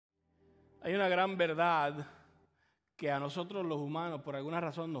Hay una gran verdad que a nosotros los humanos por alguna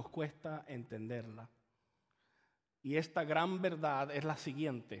razón nos cuesta entenderla. Y esta gran verdad es la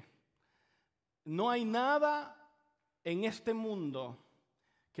siguiente: no hay nada en este mundo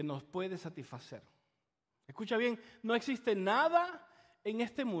que nos puede satisfacer. Escucha bien, no existe nada en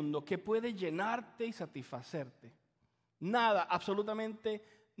este mundo que puede llenarte y satisfacerte. Nada,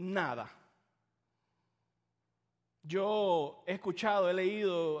 absolutamente nada. Yo he escuchado, he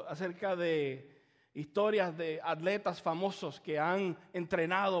leído acerca de historias de atletas famosos que han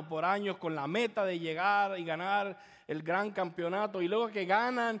entrenado por años con la meta de llegar y ganar el gran campeonato, y luego que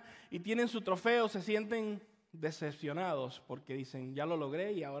ganan y tienen su trofeo se sienten decepcionados porque dicen, ya lo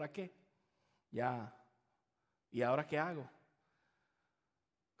logré, ¿y ahora qué? ¿Y ahora qué hago?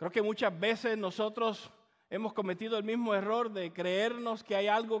 Creo que muchas veces nosotros hemos cometido el mismo error de creernos que hay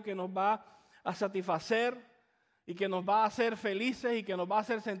algo que nos va a satisfacer y que nos va a hacer felices y que nos va a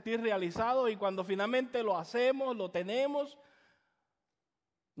hacer sentir realizados, y cuando finalmente lo hacemos, lo tenemos,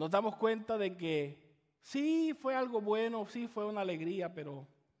 nos damos cuenta de que sí fue algo bueno, sí fue una alegría, pero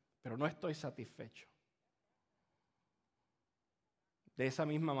no estoy satisfecho. De esa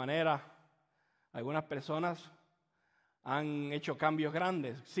misma manera, algunas personas han hecho cambios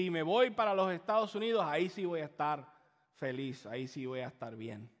grandes. Si me voy para los Estados Unidos, ahí sí voy a estar feliz, ahí sí voy a estar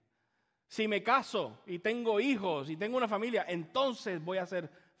bien. Si me caso y tengo hijos y tengo una familia, entonces voy a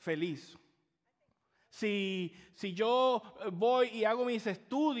ser feliz. Si yo voy y hago mis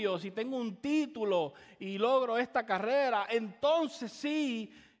estudios y tengo un título y logro esta carrera, entonces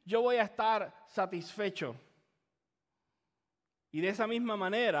sí yo voy a estar satisfecho. Y de esa misma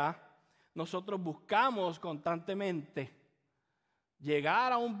manera, nosotros buscamos constantemente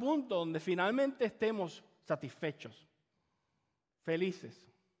llegar a un punto donde finalmente estemos satisfechos, felices.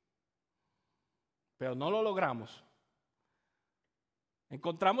 Pero no lo logramos.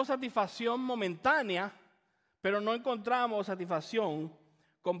 Encontramos satisfacción momentánea, pero no encontramos satisfacción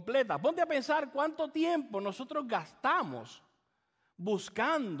completa. Ponte a pensar cuánto tiempo nosotros gastamos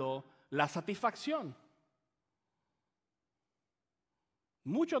buscando la satisfacción.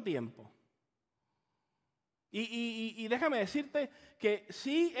 Mucho tiempo. Y déjame decirte que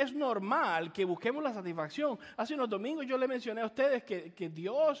sí es normal que busquemos la satisfacción. Hace unos domingos yo le mencioné a ustedes que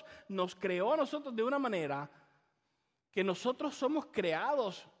Dios nos creó a nosotros de una manera que nosotros somos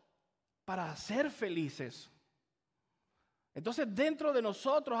creados para ser felices. Entonces dentro de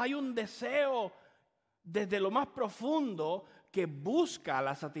nosotros hay un deseo desde lo más profundo que busca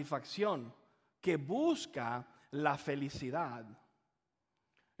la satisfacción, que busca la felicidad.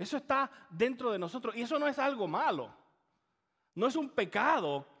 Eso está dentro de nosotros y eso no es algo malo. No es un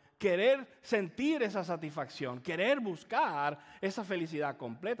pecado querer sentir esa satisfacción, querer buscar esa felicidad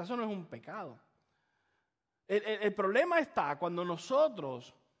completa. Eso no es un pecado. El problema está cuando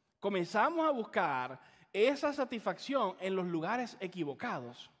nosotros comenzamos a buscar esa satisfacción en los lugares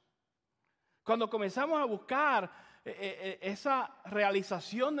equivocados. Cuando comenzamos a buscar esa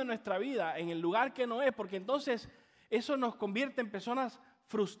realización de nuestra vida en el lugar que no es, porque entonces eso nos convierte en personas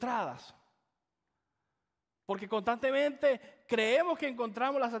frustradas, porque constantemente creemos que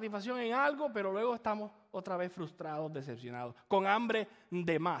encontramos la satisfacción en algo, pero luego estamos otra vez frustrados, decepcionados, con hambre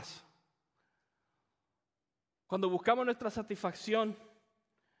de más. Cuando buscamos nuestra satisfacción,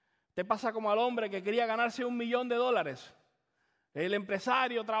 te pasa como al hombre que quería ganarse $1.000.000. El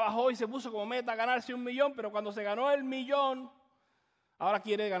empresario trabajó y se puso como meta ganarse $1.000.000, pero cuando se ganó el $1.000.000, ahora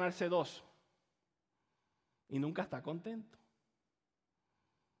quiere ganarse $2.000 y nunca está contento.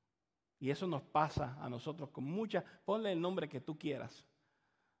 Y eso nos pasa a nosotros con ponle el nombre que tú quieras.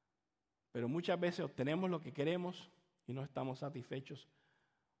 Pero muchas veces obtenemos lo que queremos y no estamos satisfechos.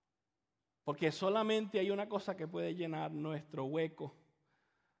 Porque solamente hay una cosa que puede llenar nuestro hueco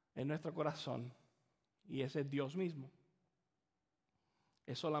en nuestro corazón. Y ese es Dios mismo.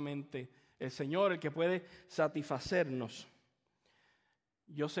 Es solamente el Señor el que puede satisfacernos.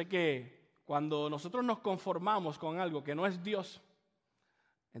 Yo sé que cuando nosotros nos conformamos con algo que no es Dios,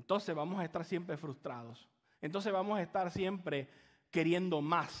 entonces vamos a estar siempre frustrados. Entonces vamos a estar siempre queriendo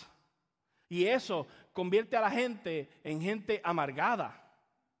más. Y eso convierte a la gente en gente amargada.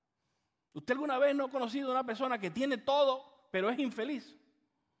 ¿Usted alguna vez no ha conocido a una persona que tiene todo, pero es infeliz?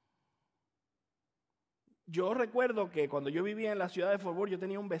 Yo recuerdo que cuando yo vivía en la ciudad de Fort Worth, yo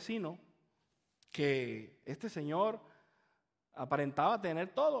tenía un vecino que este señor aparentaba tener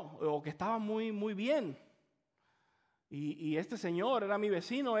todo, o que estaba muy, muy bien. Y este señor era mi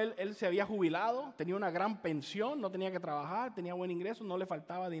vecino, él se había jubilado, tenía una gran pensión, no tenía que trabajar, tenía buen ingreso, no le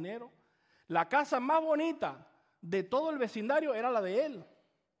faltaba dinero. La casa más bonita de todo el vecindario era la de él.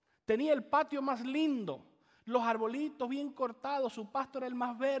 Tenía el patio más lindo, los arbolitos bien cortados, su pasto era el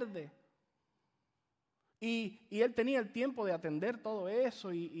más verde. Y él tenía el tiempo de atender todo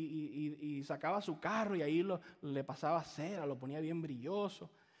eso y sacaba su carro y ahí le pasaba cera, lo ponía bien brilloso.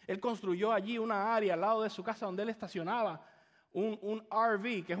 Él construyó allí una área al lado de su casa donde él estacionaba un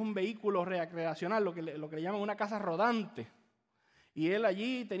RV, que es un vehículo recreacional, lo que le llaman una casa rodante. Y él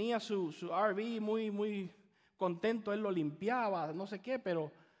allí tenía su RV muy contento, él lo limpiaba, no sé qué,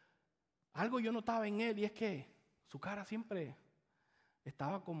 pero algo yo notaba en él y es que su cara siempre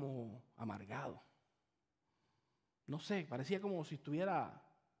estaba como amargado. No sé, parecía como si estuviera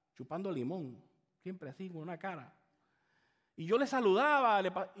chupando limón, siempre así, con una cara. Y yo le saludaba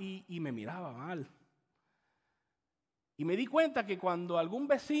y me miraba mal. Y me di cuenta que cuando algún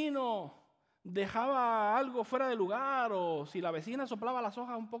vecino dejaba algo fuera de lugar o si la vecina soplaba las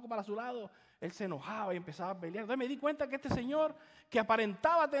hojas un poco para su lado, él se enojaba y empezaba a pelear. Entonces me di cuenta que este señor, que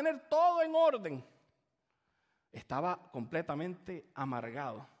aparentaba tener todo en orden, estaba completamente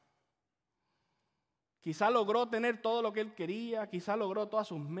amargado. Quizá logró tener todo lo que él quería, quizá logró todas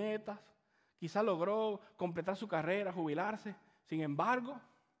sus metas, quizá logró completar su carrera, jubilarse. Sin embargo,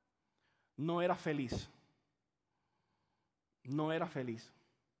 no era feliz. No era feliz.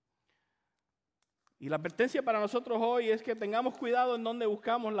 Y la advertencia para nosotros hoy es que tengamos cuidado en dónde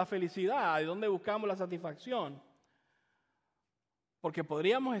buscamos la felicidad, en dónde buscamos la satisfacción. Porque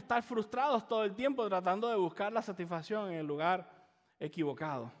podríamos estar frustrados todo el tiempo tratando de buscar la satisfacción en el lugar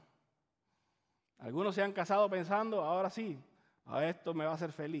equivocado. Algunos se han casado pensando, ahora sí, esto me va a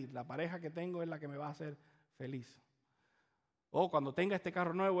hacer feliz. La pareja que tengo es la que me va a hacer feliz. O cuando tenga este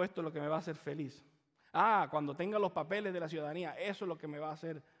carro nuevo, esto es lo que me va a hacer feliz. Cuando tenga los papeles de la ciudadanía, eso es lo que me va a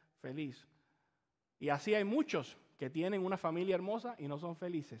hacer feliz. Y así hay muchos que tienen una familia hermosa y no son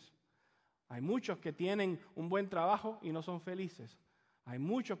felices. Hay muchos que tienen un buen trabajo y no son felices. Hay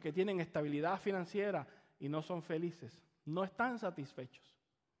muchos que tienen estabilidad financiera y no son felices. No están satisfechos.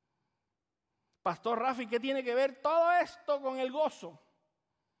 Pastor Rafi, ¿qué tiene que ver todo esto con el gozo?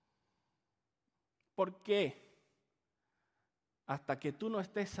 ¿Por qué? Hasta que tú no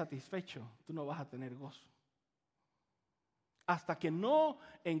estés satisfecho, tú no vas a tener gozo. Hasta que no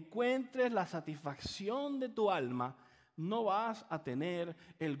encuentres la satisfacción de tu alma, no vas a tener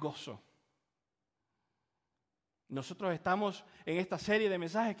el gozo. Nosotros estamos en esta serie de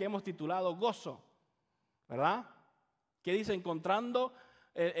mensajes que hemos titulado Gozo, ¿verdad? Que dice encontrando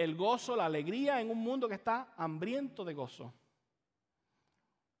el gozo, la alegría en un mundo que está hambriento de gozo.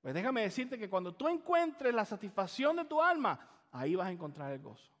 Pues déjame decirte que cuando tú encuentres la satisfacción de tu alma, ahí vas a encontrar el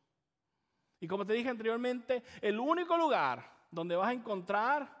gozo. Y como te dije anteriormente, el único lugar donde vas a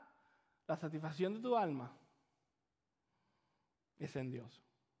encontrar la satisfacción de tu alma es en Dios.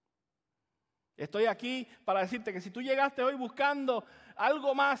 Estoy aquí para decirte que si tú llegaste hoy buscando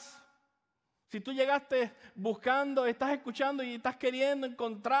algo más, si tú llegaste buscando, estás escuchando y estás queriendo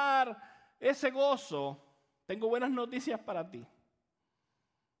encontrar ese gozo, tengo buenas noticias para ti.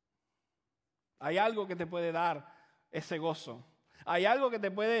 Hay algo que te puede dar ese gozo. Hay algo que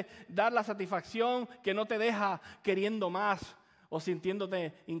te puede dar la satisfacción que no te deja queriendo más o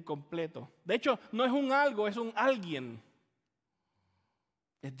sintiéndote incompleto. De hecho, no es un algo, es un alguien.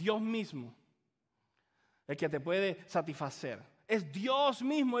 Es Dios mismo el que te puede satisfacer. Es Dios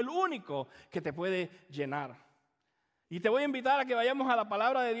mismo el único que te puede llenar. Y te voy a invitar a que vayamos a la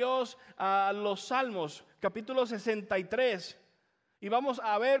palabra de Dios, a los Salmos, capítulo 63. Y vamos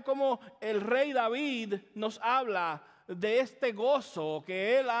a ver cómo el rey David nos habla de este gozo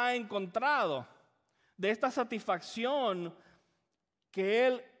que él ha encontrado, de esta satisfacción que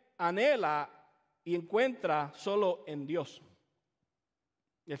él anhela y encuentra solo en Dios.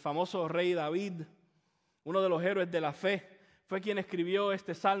 El famoso rey David, uno de los héroes de la fe, fue quien escribió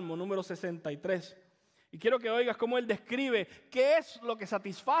este Salmo número 63. Y quiero que oigas cómo él describe qué es lo que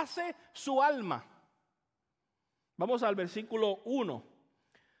satisface su alma. Vamos al versículo 1,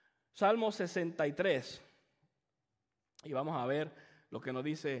 Salmo 63. Y vamos a ver lo que nos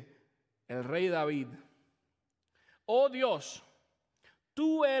dice el rey David. Oh Dios,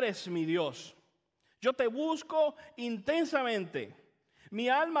 tú eres mi Dios. Yo te busco intensamente. Mi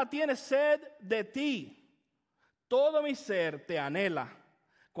alma tiene sed de ti. Todo mi ser te anhela,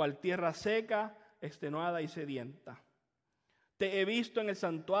 cual tierra seca, extenuada y sedienta. Te he visto en el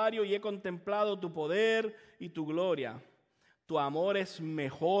santuario y he contemplado tu poder y tu gloria. Tu amor es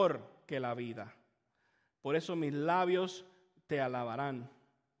mejor que la vida. Por eso mis labios te alabarán.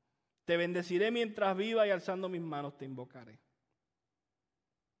 Te bendeciré mientras viva y alzando mis manos te invocaré.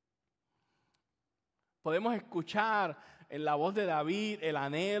 Podemos escuchar en la voz de David el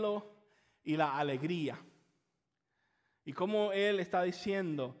anhelo y la alegría. Y cómo él está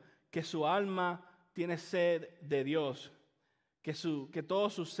diciendo que su alma tiene sed de Dios, que todo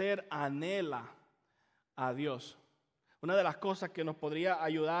su ser anhela a Dios. Una de las cosas que nos podría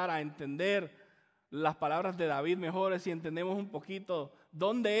ayudar a entender las palabras de David mejor es si entendemos un poquito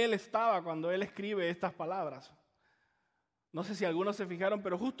dónde él estaba cuando él escribe estas palabras. No sé si algunos se fijaron,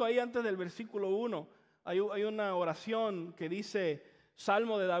 pero justo ahí antes del versículo 1 hay una oración que dice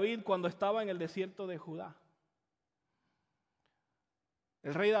Salmo de David cuando estaba en el desierto de Judá.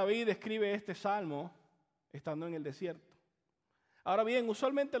 El rey David escribe este salmo estando en el desierto. Ahora bien,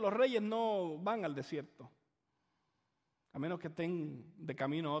 usualmente los reyes no van al desierto, a menos que estén de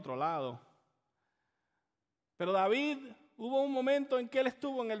camino a otro lado. Pero David, hubo un momento en que él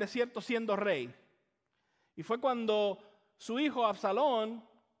estuvo en el desierto siendo rey. Y fue cuando su hijo Absalón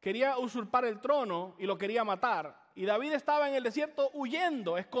quería usurpar el trono y lo quería matar. Y David estaba en el desierto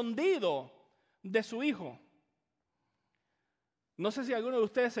huyendo, escondido de su hijo. No sé si algunos de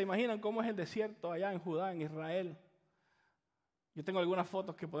ustedes se imaginan cómo es el desierto allá en Judá, en Israel. Yo tengo algunas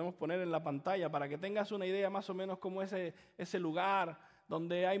fotos que podemos poner en la pantalla para que tengas una idea más o menos cómo es ese lugar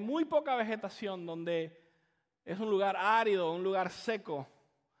donde hay muy poca vegetación, donde es un lugar árido, un lugar seco,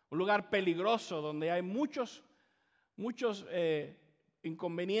 un lugar peligroso, donde hay muchos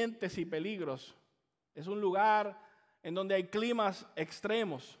inconvenientes y peligros. Es un lugar en donde hay climas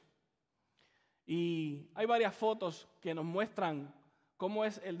extremos. Y hay varias fotos que nos muestran cómo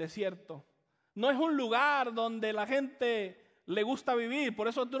es el desierto. No es un lugar donde la gente le gusta vivir, por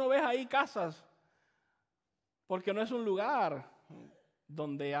eso tú no ves ahí casas, porque no es un lugar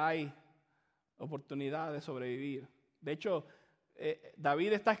donde hay oportunidad de sobrevivir. De hecho,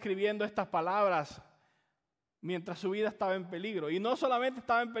 David está escribiendo estas palabras mientras su vida estaba en peligro. Y no solamente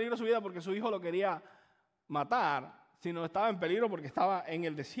estaba en peligro su vida porque su hijo lo quería matar, sino estaba en peligro porque estaba en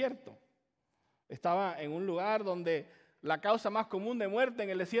el desierto. Estaba en un lugar donde la causa más común de muerte en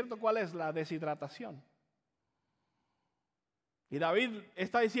el desierto, ¿cuál es? La deshidratación. Y David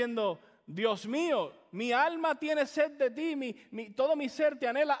está diciendo, Dios mío, mi alma tiene sed de ti, todo mi ser te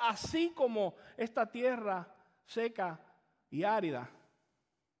anhela, así como esta tierra seca y árida.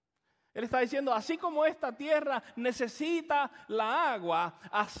 Él está diciendo, así como esta tierra necesita la agua,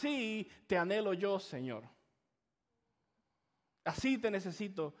 así te anhelo yo, Señor. Así te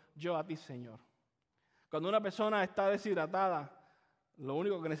necesito yo a ti, Señor. Cuando una persona está deshidratada, lo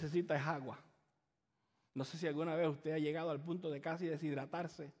único que necesita es agua. No sé si alguna vez usted ha llegado al punto de casi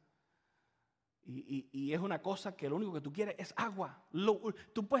deshidratarse. Y es una cosa que lo único que tú quieres es agua.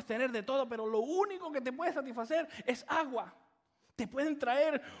 Tú puedes tener de todo, pero lo único que te puede satisfacer es agua. Te pueden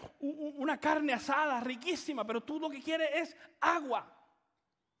traer una carne asada riquísima, pero tú lo que quieres es agua.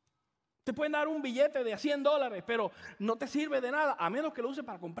 Te pueden dar un billete de $100, pero no te sirve de nada, a menos que lo uses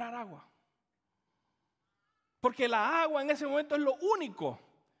para comprar agua. Porque la agua en ese momento es lo único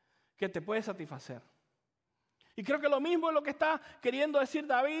que te puede satisfacer. Y creo que lo mismo es lo que está queriendo decir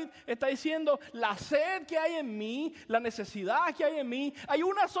David. Está diciendo, la sed que hay en mí, la necesidad que hay en mí, hay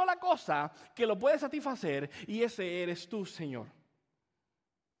una sola cosa que lo puede satisfacer y ese eres tú, Señor.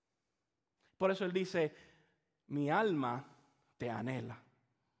 Por eso él dice, mi alma te anhela.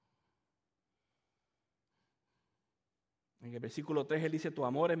 En el versículo 3 él dice, tu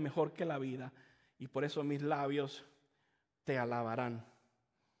amor es mejor que la vida y por eso mis labios te alabarán.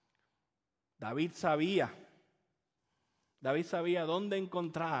 David sabía dónde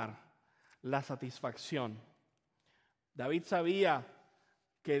encontrar la satisfacción. David sabía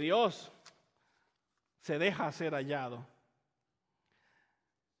que Dios se deja ser hallado.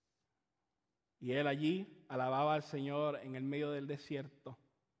 Y él allí alababa al Señor en el medio del desierto.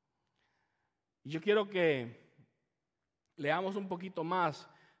 Y yo quiero que leamos un poquito más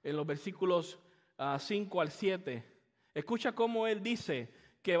en los versículos 5 al 7. Escucha cómo él dice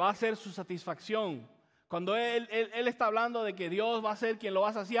que va a ser su satisfacción. Cuando él está hablando de que Dios va a ser quien lo va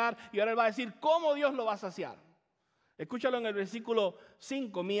a saciar, y ahora él va a decir cómo Dios lo va a saciar. Escúchalo en el versículo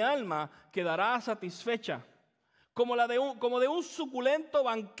 5. Mi alma quedará satisfecha como de un suculento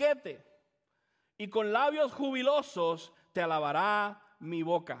banquete, y con labios jubilosos te alabará mi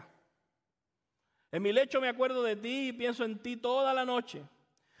boca. En mi lecho me acuerdo de ti y pienso en ti toda la noche.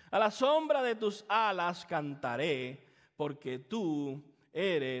 A la sombra de tus alas cantaré, porque tú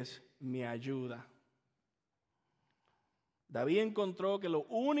eres mi ayuda. David encontró que lo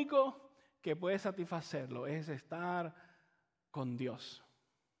único que puede satisfacerlo es estar con Dios.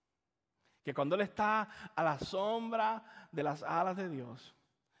 Que cuando él está a la sombra de las alas de Dios,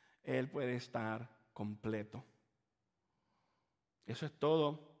 él puede estar completo. Eso es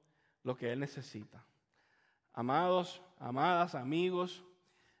todo lo que él necesita. Amados, amadas, amigos,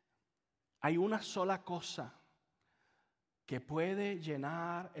 hay una sola cosa que puede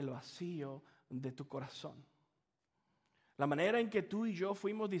llenar el vacío de tu corazón. La manera en que tú y yo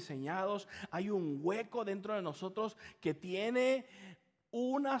fuimos diseñados, hay un hueco dentro de nosotros que tiene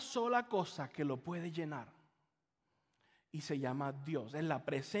una sola cosa que lo puede llenar. Y se llama Dios. Es la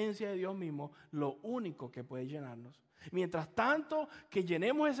presencia de Dios mismo lo único que puede llenarnos. Mientras tanto que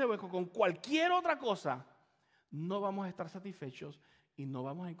llenemos ese hueco con cualquier otra cosa, no vamos a estar satisfechos y no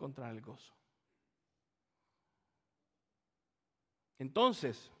vamos a encontrar el gozo.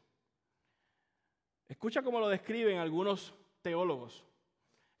 Entonces, escucha cómo lo describen algunos teólogos,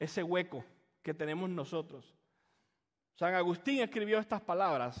 ese hueco que tenemos nosotros. San Agustín escribió estas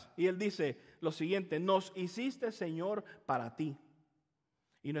palabras y él dice lo siguiente: nos hiciste, Señor, para ti,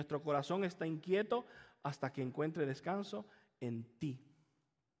 y nuestro corazón está inquieto hasta que encuentre descanso en ti.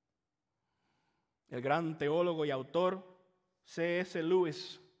 El gran teólogo y autor C.S.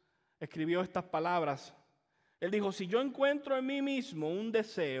 Lewis escribió estas palabras. Él dijo: si yo encuentro en mí mismo un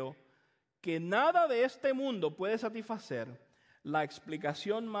deseo que nada de este mundo puede satisfacer, la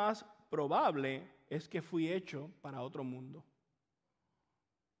explicación más probable es que fui hecho para otro mundo.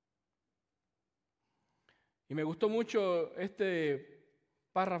 Y me gustó mucho este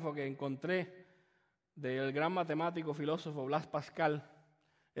párrafo que encontré del gran matemático filósofo Blaise Pascal.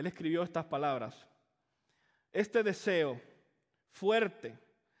 Él escribió estas palabras: este deseo fuerte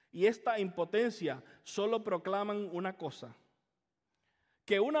y esta impotencia solo proclaman una cosa: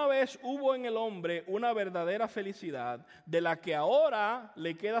 que una vez hubo en el hombre una verdadera felicidad, de la que ahora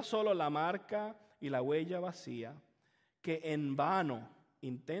le queda solo la marca y la huella vacía, que en vano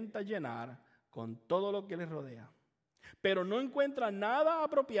intenta llenar con todo lo que le rodea. Pero no encuentra nada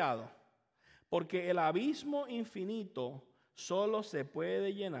apropiado, porque el abismo infinito solo se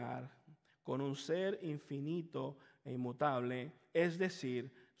puede llenar con un ser infinito e inmutable, es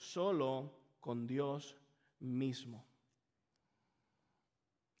decir, solo con Dios mismo.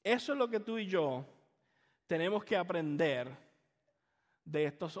 Eso es lo que tú y yo tenemos que aprender de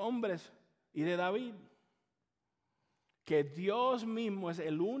estos hombres y de David. Que Dios mismo es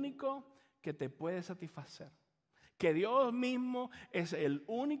el único que te puede satisfacer. Que Dios mismo es el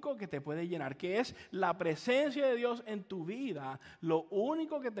único que te puede llenar. Que es la presencia de Dios en tu vida lo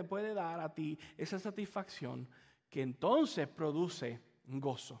único que te puede dar a ti esa satisfacción que entonces produce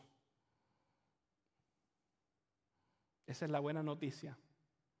gozo. Esa es la buena noticia.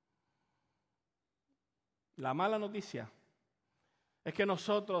 La mala noticia es que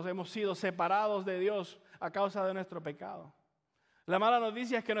nosotros hemos sido separados de Dios a causa de nuestro pecado. La mala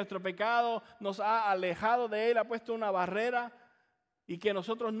noticia es que nuestro pecado nos ha alejado de Él, ha puesto una barrera y que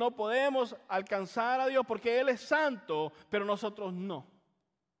nosotros no podemos alcanzar a Dios porque Él es santo, pero nosotros no.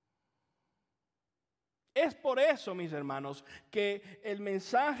 Es por eso, mis hermanos, que el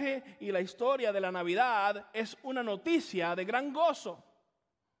mensaje y la historia de la Navidad es una noticia de gran gozo.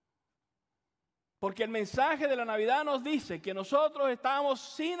 Porque el mensaje de la Navidad nos dice que nosotros estamos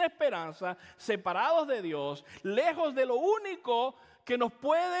sin esperanza, separados de Dios, lejos de lo único que nos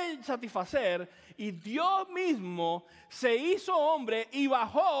puede satisfacer. Y Dios mismo se hizo hombre y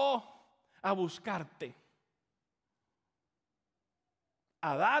bajó a buscarte.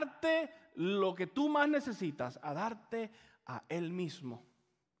 A darte lo que tú más necesitas, a darte a Él mismo.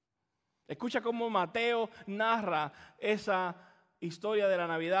 Escucha cómo Mateo narra esa historia de la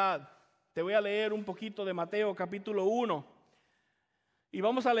Navidad. Te voy a leer un poquito de Mateo capítulo 1 y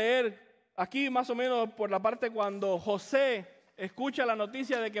vamos a leer aquí más o menos por la parte cuando José escucha la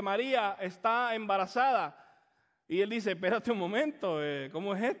noticia de que María está embarazada y él dice: espérate un momento,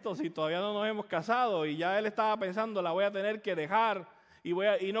 ¿cómo es esto si todavía no nos hemos casado? Y ya él estaba pensando: la voy a tener que dejar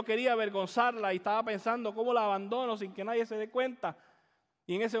y no quería avergonzarla y estaba pensando: ¿cómo la abandono sin que nadie se dé cuenta?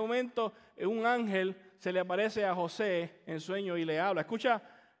 Y en ese momento un ángel se le aparece a José en sueño y le habla.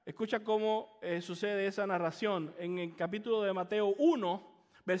 Escucha cómo sucede esa narración en el capítulo de Mateo 1,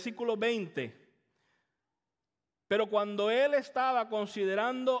 versículo 20. Pero cuando él estaba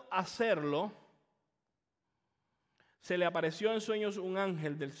considerando hacerlo, se le apareció en sueños un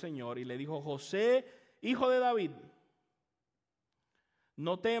ángel del Señor y le dijo: José, hijo de David,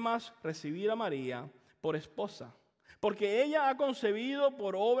 no temas recibir a María por esposa, porque ella ha concebido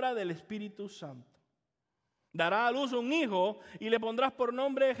por obra del Espíritu Santo. Dará a luz un hijo y le pondrás por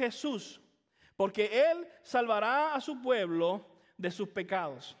nombre Jesús, porque él salvará a su pueblo de sus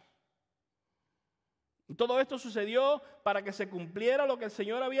pecados. Todo esto sucedió para que se cumpliera lo que el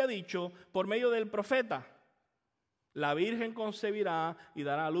Señor había dicho por medio del profeta: la virgen concebirá y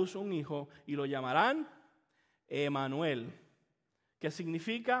dará a luz un hijo y lo llamarán Emmanuel, que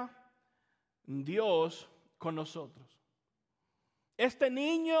significa Dios con nosotros. Este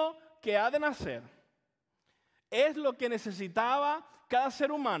niño que ha de nacer es lo que necesitaba cada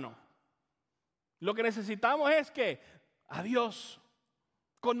ser humano. Lo que necesitamos es que a Dios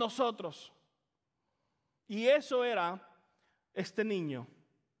con nosotros. Y eso era este niño,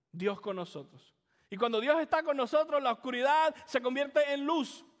 Dios con nosotros. Y cuando Dios está con nosotros, la oscuridad se convierte en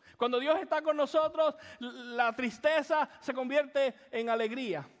luz. Cuando Dios está con nosotros, la tristeza se convierte en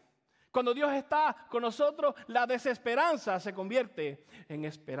alegría. Cuando Dios está con nosotros, la desesperanza se convierte en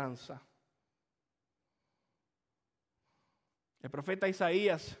esperanza. El profeta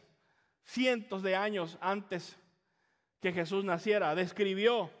Isaías, cientos de años antes que Jesús naciera,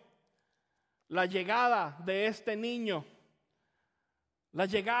 describió la llegada de este niño, la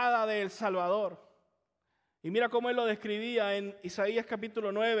llegada del Salvador. Y mira cómo él lo describía en Isaías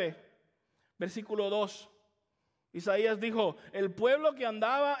capítulo 9, versículo 2. Isaías dijo: el pueblo que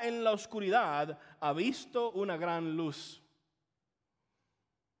andaba en la oscuridad ha visto una gran luz.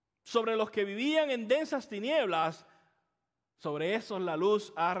 Sobre los que vivían en densas tinieblas, sobre esos la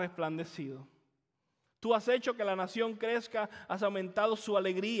luz ha resplandecido. Tú has hecho que la nación crezca, has aumentado su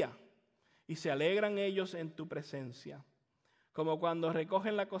alegría, y se alegran ellos en tu presencia, como cuando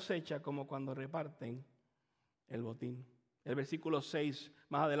recogen la cosecha, como cuando reparten el botín. El versículo 6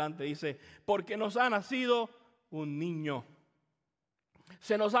 más adelante dice: porque nos ha nacido un niño,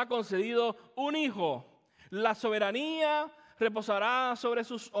 se nos ha concedido un hijo, la soberanía reposará sobre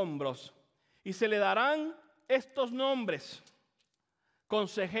sus hombros, y se le darán estos nombres: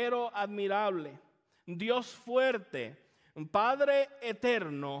 Consejero admirable, Dios fuerte, Padre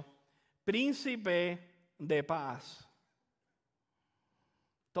eterno, Príncipe de paz.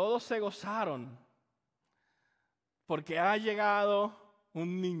 Todos se gozaron porque ha llegado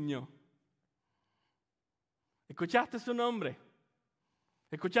un niño. ¿Escuchaste su nombre?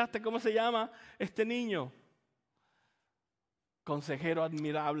 ¿Escuchaste cómo se llama este niño? Consejero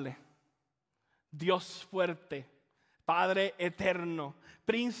admirable, Dios fuerte, Padre eterno,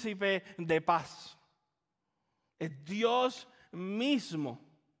 Príncipe de paz. Es Dios mismo.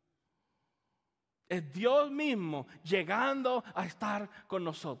 Es Dios mismo llegando a estar con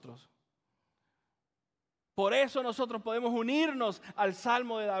nosotros. Por eso nosotros podemos unirnos al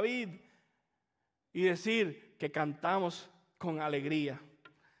Salmo de David y decir que cantamos con alegría.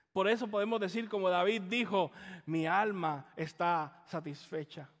 Por eso podemos decir como David dijo: mi alma está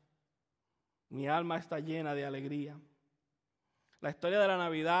satisfecha, mi alma está llena de alegría. La historia de la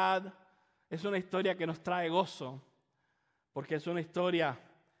Navidad es una historia que nos trae gozo, porque es una historia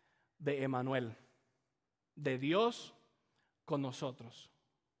de Emmanuel, de Dios con nosotros.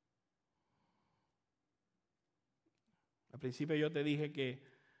 Al principio yo te dije que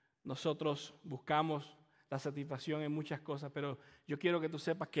nosotros buscamos la satisfacción en muchas cosas, pero yo quiero que tú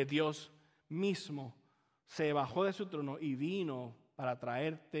sepas que Dios mismo se bajó de su trono y vino para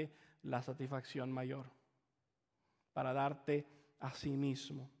traerte la satisfacción mayor, para darte a sí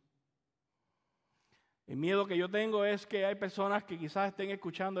mismo. El miedo que yo tengo es que hay personas que quizás estén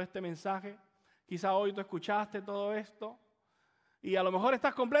escuchando este mensaje, quizás hoy tú escuchaste todo esto y a lo mejor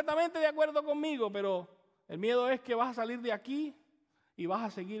estás completamente de acuerdo conmigo, pero el miedo es que vas a salir de aquí y vas a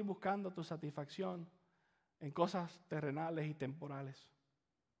seguir buscando tu satisfacción en cosas terrenales y temporales.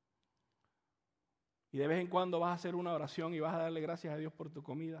 Y de vez en cuando vas a hacer una oración y vas a darle gracias a Dios por tu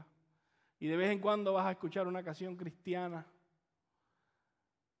comida. Y de vez en cuando vas a escuchar una canción cristiana,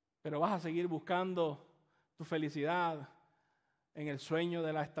 pero vas a seguir buscando tu felicidad en el sueño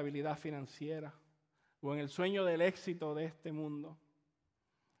de la estabilidad financiera o en el sueño del éxito de este mundo.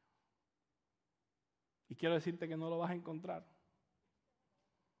 Y quiero decirte que no lo vas a encontrar.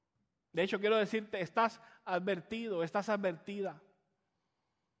 De hecho, quiero decirte, estás advertido, estás advertida.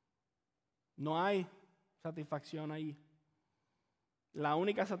 No hay satisfacción ahí. La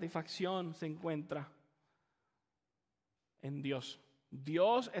única satisfacción se encuentra en Dios.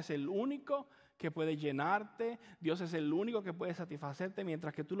 Dios es el único que puede llenarte, Dios es el único que puede satisfacerte,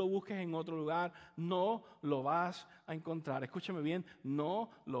 mientras que tú lo busques en otro lugar, no lo vas a encontrar. Escúchame bien, no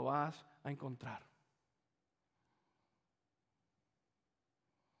lo vas a encontrar.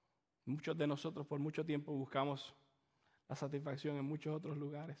 Muchos de nosotros por mucho tiempo buscamos la satisfacción en muchos otros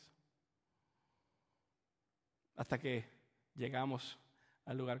lugares, hasta que llegamos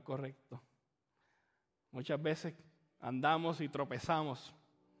al lugar correcto. Muchas veces andamos y tropezamos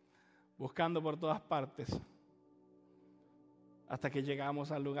buscando por todas partes hasta que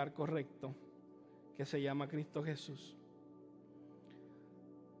llegamos al lugar correcto, que se llama Cristo Jesús.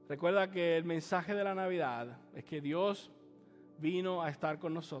 Recuerda que el mensaje de la Navidad es que Dios vino a estar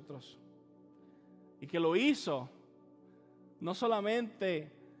con nosotros y que lo hizo no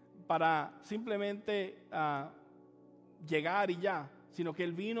solamente para simplemente llegar y ya, sino que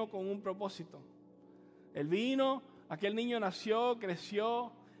Él vino con un propósito. Él vino, aquel niño nació,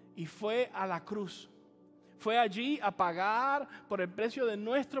 creció y fue a la cruz. fue allí a pagar por el precio de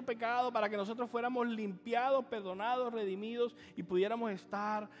nuestro pecado para que nosotros fuéramos limpiados, perdonados, redimidos y pudiéramos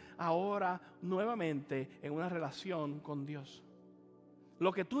estar ahora nuevamente en una relación con Dios.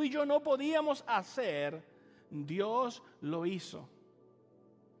 Lo que tú y yo no podíamos hacer, Dios lo hizo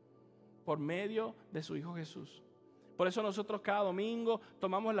por medio de su Hijo Jesús. Por eso nosotros cada domingo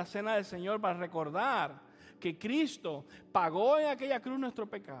tomamos la cena del Señor para recordar que Cristo pagó en aquella cruz nuestro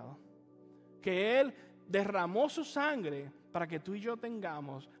pecado, que Él derramó su sangre para que tú y yo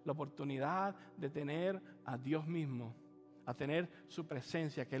tengamos la oportunidad de tener a Dios mismo, a tener su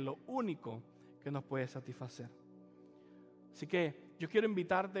presencia, que es lo único que nos puede satisfacer. Así que yo quiero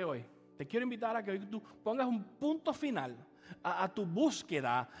invitarte hoy, te quiero invitar a que hoy tú pongas un punto final a tu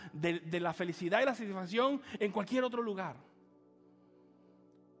búsqueda de la felicidad y la satisfacción en cualquier otro lugar.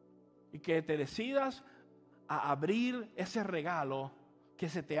 Y que te decidas a abrir ese regalo que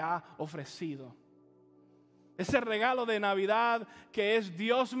se te ha ofrecido. Ese regalo de Navidad que es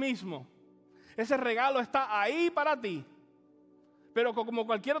Dios mismo. Ese regalo está ahí para ti. Pero como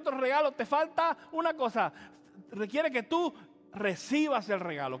cualquier otro regalo, te falta una cosa. Requiere que tú recibas el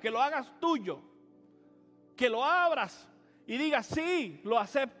regalo, que lo hagas tuyo, que lo abras y digas, sí, lo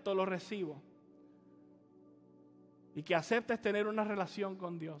acepto, lo recibo. Y que aceptes tener una relación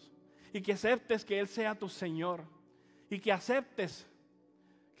con Dios. Y que aceptes que Él sea tu Señor. Y que aceptes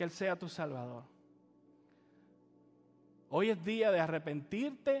que Él sea tu Salvador. Hoy es día de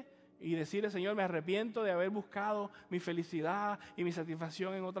arrepentirte y decirle, Señor, me arrepiento de haber buscado mi felicidad y mi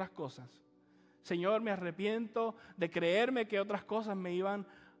satisfacción en otras cosas. Señor, me arrepiento de creerme que otras cosas me iban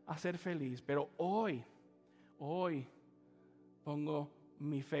a hacer feliz. Pero hoy pongo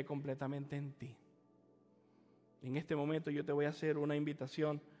mi fe completamente en ti. En este momento yo te voy a hacer una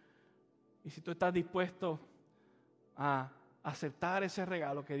invitación. Y si tú estás dispuesto a aceptar ese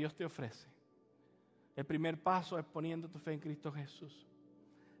regalo que Dios te ofrece, el primer paso es poniendo tu fe en Cristo Jesús.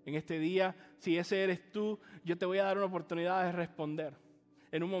 En este día, si ese eres tú, yo te voy a dar una oportunidad de responder.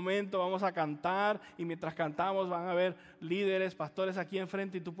 En un momento vamos a cantar y mientras cantamos van a haber líderes, pastores aquí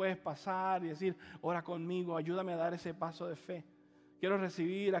enfrente y tú puedes pasar y decir, ora conmigo, ayúdame a dar ese paso de fe. Quiero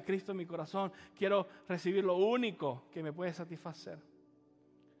recibir a Cristo en mi corazón, quiero recibir lo único que me puede satisfacer.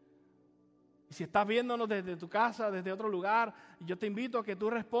 Y si estás viéndonos desde tu casa, desde otro lugar, yo te invito a que tú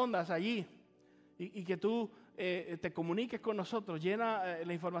respondas allí y que tú te comuniques con nosotros. Llena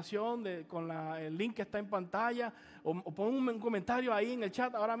la información con el link que está en pantalla o pon un comentario ahí en el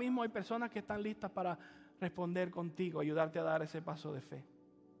chat. Ahora mismo hay personas que están listas para responder contigo, ayudarte a dar ese paso de fe.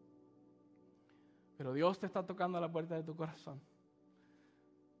 Pero Dios te está tocando a la puerta de tu corazón.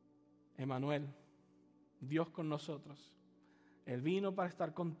 Emmanuel, Dios con nosotros. Él vino para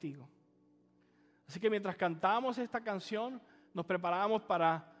estar contigo. Así que mientras cantamos esta canción, nos preparamos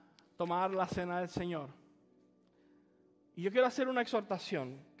para tomar la cena del Señor. Y yo quiero hacer una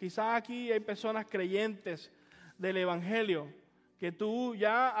exhortación. Quizás aquí hay personas creyentes del Evangelio que tú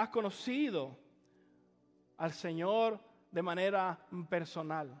ya has conocido al Señor de manera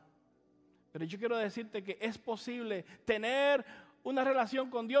personal. Pero yo quiero decirte que es posible tener una relación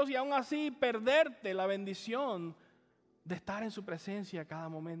con Dios y aún así perderte la bendición de estar en su presencia a cada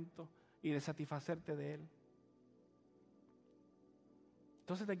momento y de satisfacerte de Él.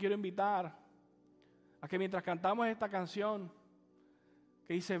 Entonces te quiero invitar a que mientras cantamos esta canción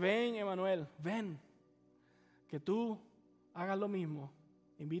que dice, ven Emmanuel, ven, que tú hagas lo mismo,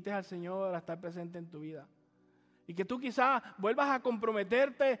 invites al Señor a estar presente en tu vida. Y que tú quizás vuelvas a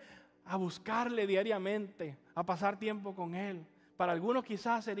comprometerte a buscarle diariamente, a pasar tiempo con Él. Para algunos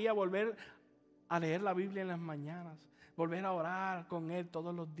quizás sería volver a leer la Biblia en las mañanas, volver a orar con Él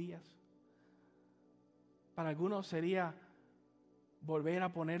todos los días. Para algunos sería volver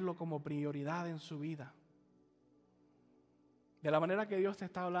a ponerlo como prioridad en su vida. De la manera que Dios te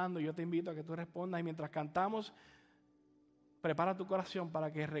está hablando, yo te invito a que tú respondas y mientras cantamos, prepara tu corazón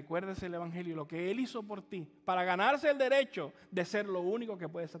para que recuerdes el Evangelio, lo que Él hizo por ti, para ganarse el derecho de ser lo único que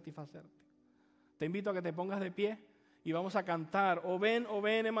puede satisfacerte. Te invito a que te pongas de pie y vamos a cantar, oh ven,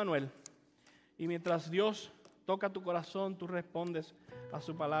 Emmanuel. Y mientras Dios toca tu corazón, tú respondes a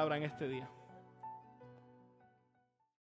su palabra en este día.